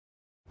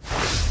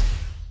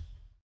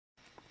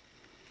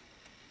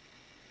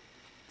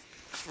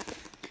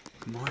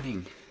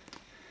Morning.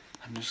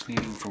 I'm just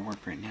leaving for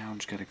work right now.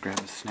 Just gotta grab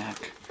a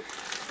snack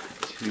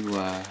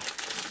to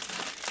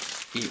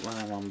eat while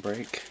I'm on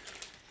break,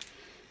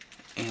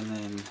 and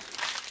then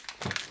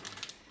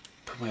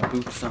put my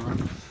boots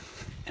on,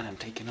 and I'm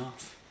taking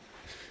off.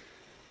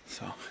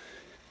 So,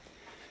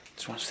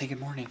 just want to say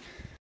good morning.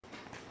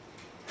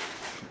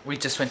 We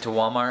just went to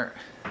Walmart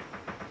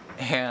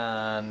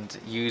and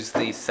used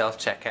the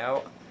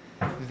self-checkout.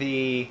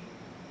 The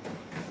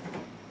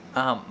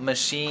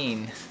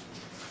machine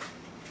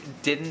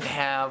didn't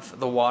have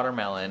the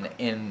watermelon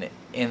in the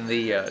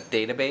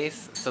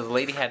database, so the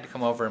lady had to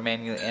come over and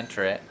manually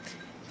enter it.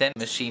 Then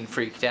the machine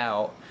freaked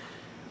out.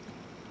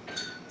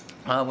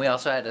 We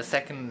also had a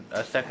second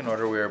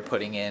order we were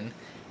putting in,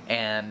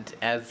 and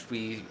as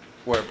we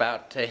were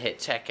about to hit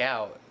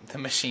checkout, the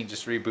machine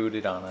just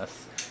rebooted on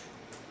us,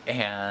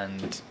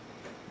 and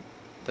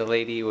the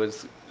lady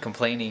was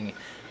complaining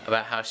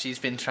about how she's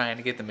been trying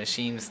to get the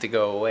machines to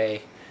go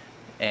away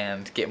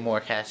and get more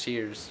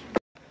cashiers.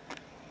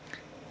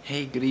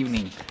 Hey, good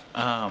evening.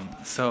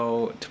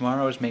 So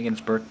tomorrow is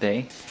Megan's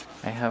birthday.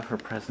 I have her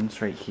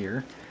presents right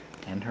here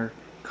and her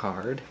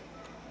card.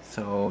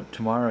 So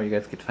tomorrow you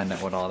guys get to find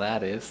out what all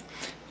that is.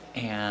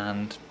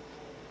 And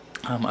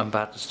I'm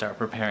about to start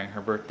preparing her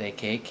birthday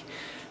cake.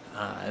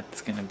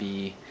 It's gonna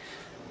be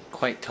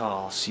quite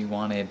tall. She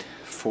wanted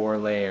 4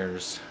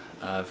 layers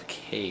of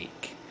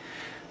cake.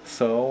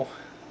 So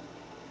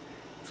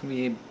it's gonna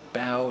be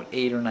about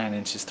 8 or 9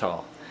 inches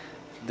tall.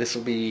 This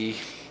will be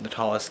the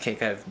tallest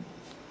cake I've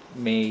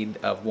made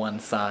of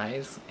one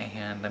size,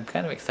 and I'm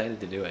kind of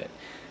excited to do it.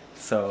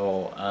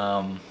 So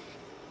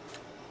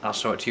I'll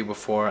show it to you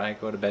before I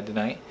go to bed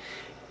tonight,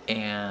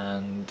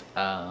 and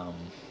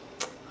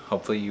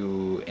hopefully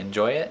you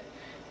enjoy it,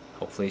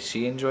 hopefully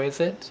she enjoys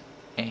it,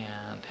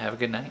 and have a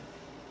good night.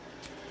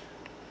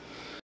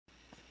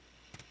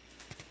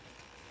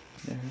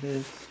 There it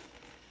is.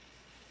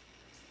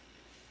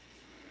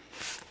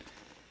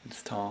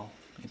 It's tall,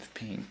 it's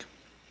pink.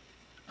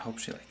 I hope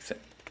she likes it.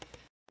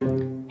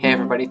 Hey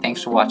everybody,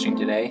 thanks for watching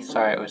today.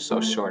 Sorry it was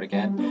so short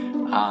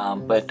again.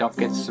 But don't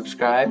forget to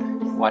subscribe,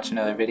 watch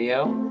another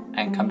video,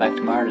 and come back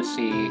tomorrow to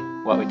see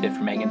what we did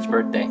for Megan's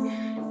birthday.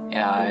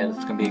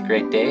 It's going to be a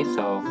great day,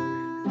 so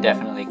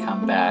definitely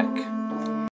come back